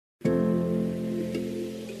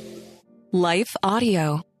Life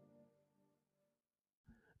Audio.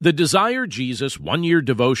 The Desire Jesus One-Year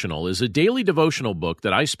Devotional is a daily devotional book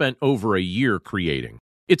that I spent over a year creating.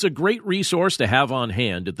 It's a great resource to have on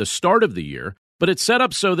hand at the start of the year, but it's set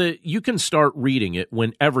up so that you can start reading it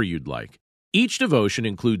whenever you'd like. Each devotion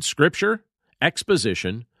includes scripture,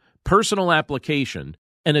 exposition, personal application,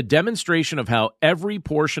 and a demonstration of how every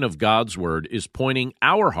portion of God's Word is pointing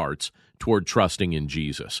our hearts toward trusting in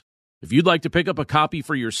Jesus. If you'd like to pick up a copy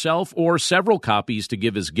for yourself or several copies to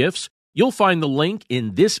give as gifts, you'll find the link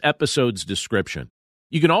in this episode's description.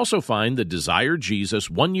 You can also find the Desire Jesus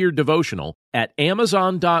One-Year Devotional at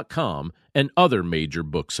Amazon.com and other major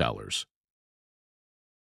booksellers.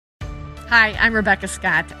 Hi, I'm Rebecca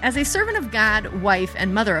Scott. As a servant of God, wife,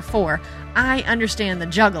 and mother of four, I understand the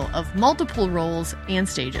juggle of multiple roles and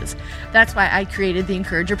stages. That's why I created the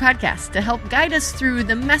Encourager podcast to help guide us through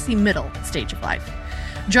the messy middle stage of life.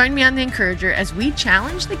 Join me on the Encourager as we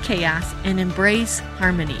challenge the chaos and embrace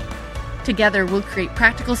harmony. Together, we'll create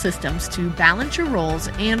practical systems to balance your roles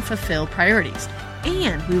and fulfill priorities.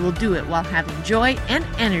 And we will do it while having joy and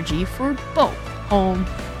energy for both home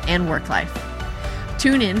and work life.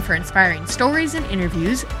 Tune in for inspiring stories and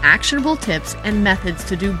interviews, actionable tips, and methods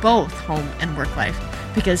to do both home and work life.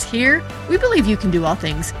 Because here, we believe you can do all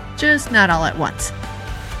things, just not all at once.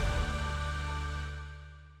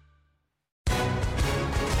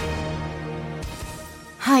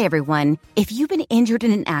 Hi, everyone. If you've been injured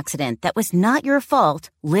in an accident that was not your fault,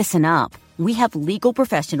 listen up. We have legal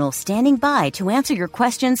professionals standing by to answer your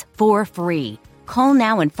questions for free. Call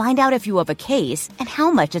now and find out if you have a case and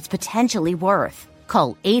how much it's potentially worth.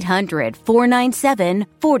 Call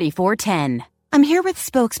 800-497-4410. I'm here with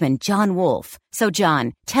spokesman John Wolf. So,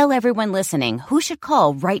 John, tell everyone listening who should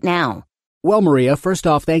call right now. Well, Maria, first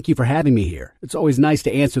off, thank you for having me here. It's always nice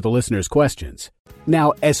to answer the listeners' questions.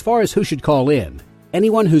 Now, as far as who should call in,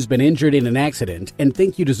 anyone who's been injured in an accident and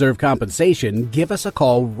think you deserve compensation, give us a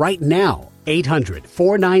call right now.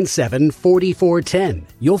 800-497-4410.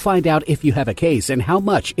 You'll find out if you have a case and how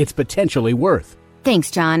much it's potentially worth. Thanks,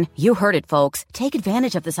 John. You heard it, folks. Take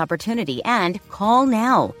advantage of this opportunity and call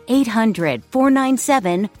now.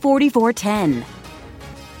 800-497-4410.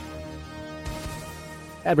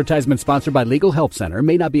 Advertisement sponsored by Legal Help Center.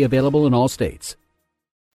 May not be available in all states.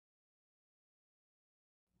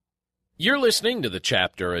 You're listening to the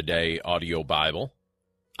Chapter a Day audio Bible.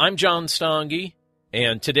 I'm John Stange,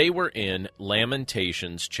 and today we're in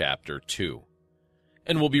Lamentations chapter 2,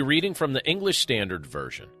 and we'll be reading from the English Standard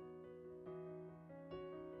Version.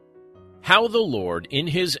 How the Lord in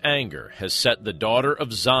his anger has set the daughter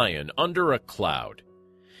of Zion under a cloud.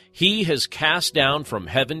 He has cast down from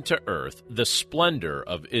heaven to earth the splendor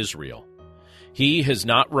of Israel. He has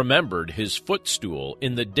not remembered his footstool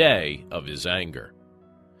in the day of his anger.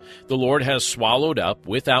 The Lord has swallowed up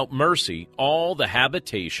without mercy all the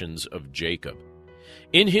habitations of Jacob.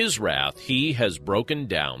 In his wrath he has broken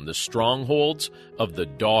down the strongholds of the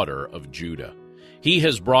daughter of Judah. He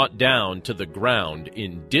has brought down to the ground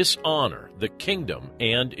in dishonor the kingdom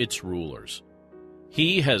and its rulers.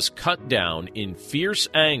 He has cut down in fierce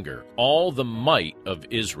anger all the might of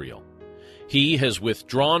Israel. He has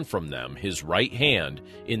withdrawn from them his right hand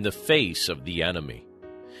in the face of the enemy.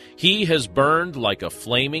 He has burned like a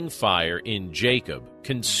flaming fire in Jacob,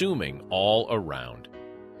 consuming all around.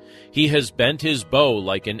 He has bent his bow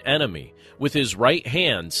like an enemy, with his right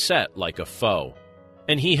hand set like a foe.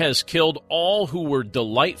 And he has killed all who were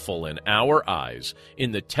delightful in our eyes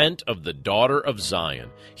in the tent of the daughter of Zion.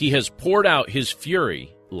 He has poured out his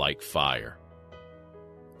fury like fire.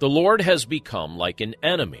 The Lord has become like an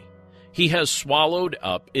enemy. He has swallowed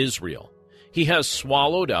up Israel. He has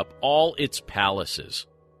swallowed up all its palaces.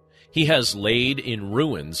 He has laid in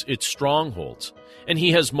ruins its strongholds, and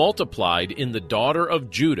he has multiplied in the daughter of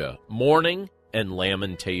Judah mourning and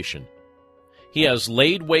lamentation. He has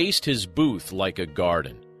laid waste his booth like a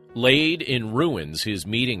garden, laid in ruins his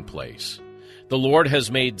meeting place. The Lord has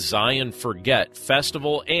made Zion forget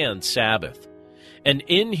festival and Sabbath, and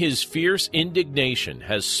in his fierce indignation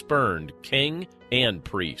has spurned king and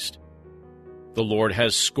priest. The Lord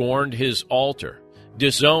has scorned his altar,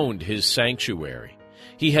 disowned his sanctuary.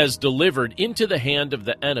 He has delivered into the hand of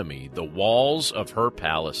the enemy the walls of her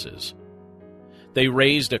palaces. They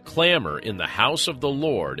raised a clamor in the house of the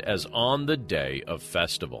Lord as on the day of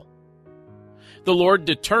festival. The Lord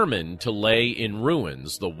determined to lay in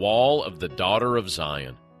ruins the wall of the daughter of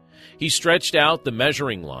Zion. He stretched out the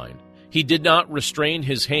measuring line. He did not restrain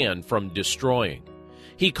his hand from destroying.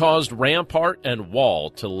 He caused rampart and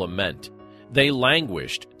wall to lament. They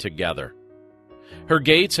languished together. Her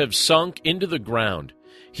gates have sunk into the ground.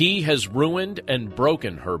 He has ruined and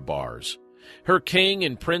broken her bars. Her king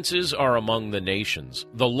and princes are among the nations.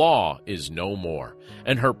 The law is no more,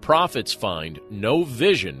 and her prophets find no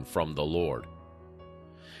vision from the Lord.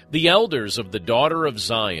 The elders of the daughter of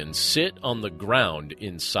Zion sit on the ground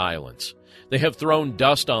in silence. They have thrown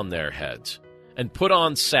dust on their heads and put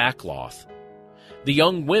on sackcloth. The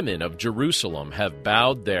young women of Jerusalem have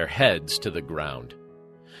bowed their heads to the ground.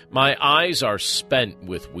 My eyes are spent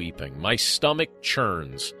with weeping. My stomach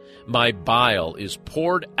churns. My bile is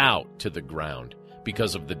poured out to the ground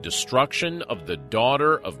because of the destruction of the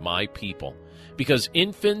daughter of my people, because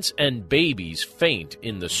infants and babies faint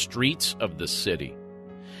in the streets of the city.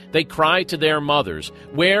 They cry to their mothers,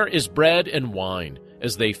 "Where is bread and wine?"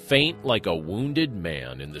 as they faint like a wounded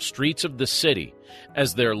man in the streets of the city,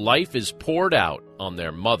 as their life is poured out on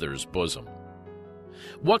their mother's bosom.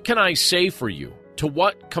 What can I say for you? To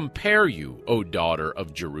what compare you, O daughter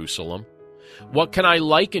of Jerusalem? What can I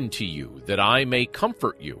liken to you that I may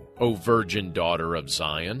comfort you, O virgin daughter of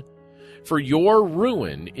Zion? For your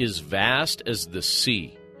ruin is vast as the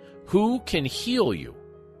sea. Who can heal you?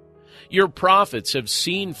 Your prophets have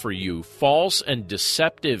seen for you false and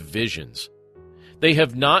deceptive visions. They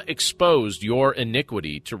have not exposed your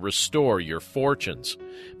iniquity to restore your fortunes,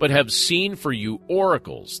 but have seen for you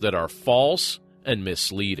oracles that are false and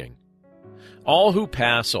misleading. All who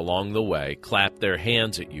pass along the way clap their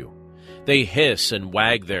hands at you. They hiss and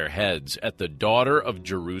wag their heads at the daughter of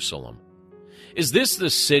Jerusalem. Is this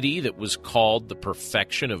the city that was called the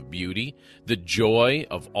perfection of beauty, the joy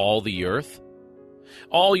of all the earth?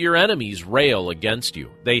 All your enemies rail against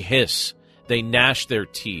you. They hiss, they gnash their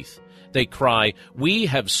teeth. They cry, "We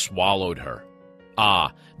have swallowed her."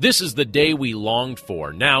 Ah, this is the day we longed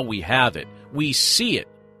for. Now we have it. We see it.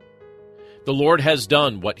 The Lord has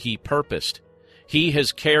done what he purposed. He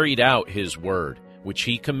has carried out his word, which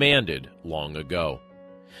he commanded long ago.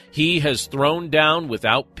 He has thrown down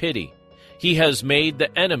without pity. He has made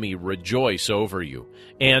the enemy rejoice over you,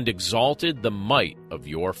 and exalted the might of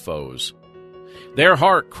your foes. Their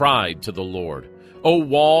heart cried to the Lord, "O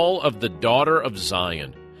wall of the daughter of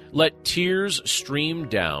Zion, let tears stream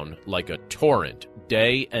down like a torrent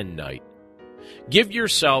day and night. Give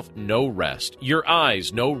yourself no rest, your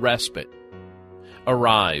eyes no respite.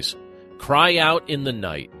 Arise, cry out in the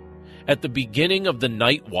night. At the beginning of the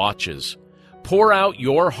night watches, pour out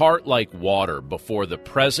your heart like water before the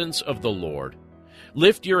presence of the Lord.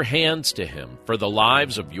 Lift your hands to him for the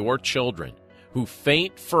lives of your children, who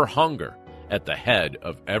faint for hunger at the head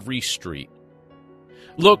of every street.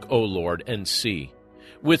 Look, O Lord, and see,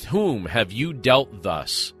 with whom have you dealt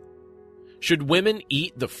thus? Should women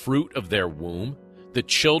eat the fruit of their womb, the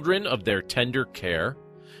children of their tender care?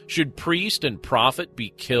 Should priest and prophet be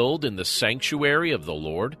killed in the sanctuary of the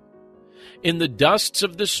Lord? In the dusts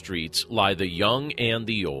of the streets lie the young and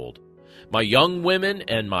the old. My young women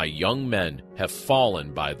and my young men have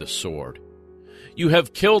fallen by the sword. You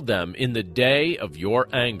have killed them in the day of your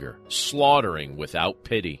anger, slaughtering without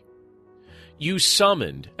pity. You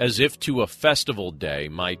summoned, as if to a festival day,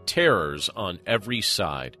 my terrors on every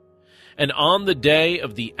side. And on the day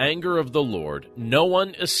of the anger of the Lord, no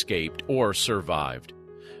one escaped or survived.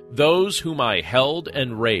 Those whom I held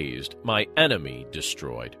and raised, my enemy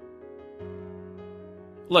destroyed.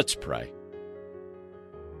 Let's pray.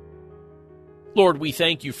 Lord, we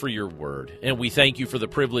thank you for your word, and we thank you for the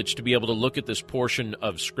privilege to be able to look at this portion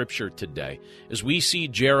of Scripture today as we see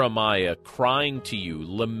Jeremiah crying to you,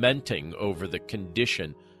 lamenting over the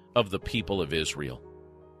condition of the people of Israel.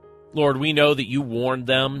 Lord, we know that you warned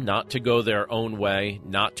them not to go their own way,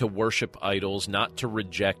 not to worship idols, not to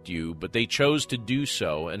reject you, but they chose to do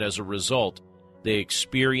so, and as a result, they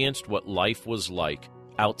experienced what life was like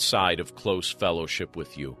outside of close fellowship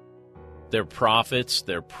with you. Their prophets,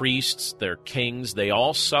 their priests, their kings, they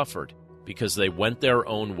all suffered because they went their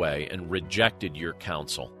own way and rejected your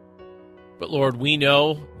counsel. But Lord, we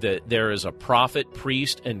know that there is a prophet,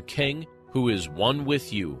 priest, and king who is one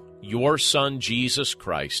with you, your Son, Jesus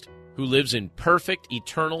Christ, who lives in perfect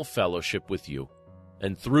eternal fellowship with you,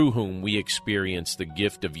 and through whom we experience the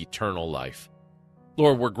gift of eternal life.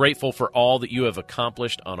 Lord, we're grateful for all that you have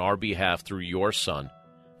accomplished on our behalf through your Son,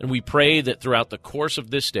 and we pray that throughout the course of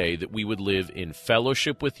this day that we would live in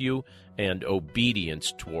fellowship with you and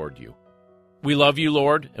obedience toward you. We love you,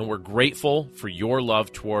 Lord, and we're grateful for your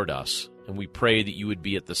love toward us, and we pray that you would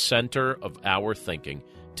be at the center of our thinking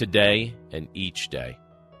today and each day.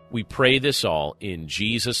 We pray this all in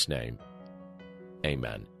Jesus' name.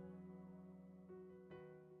 Amen.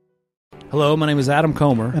 Hello, my name is Adam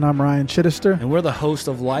Comer. And I'm Ryan Chittister. And we're the host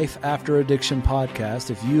of Life After Addiction podcast.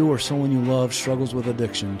 If you or someone you love struggles with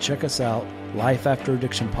addiction, check us out, Life After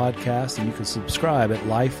Addiction podcast, and you can subscribe at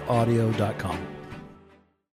lifeaudio.com.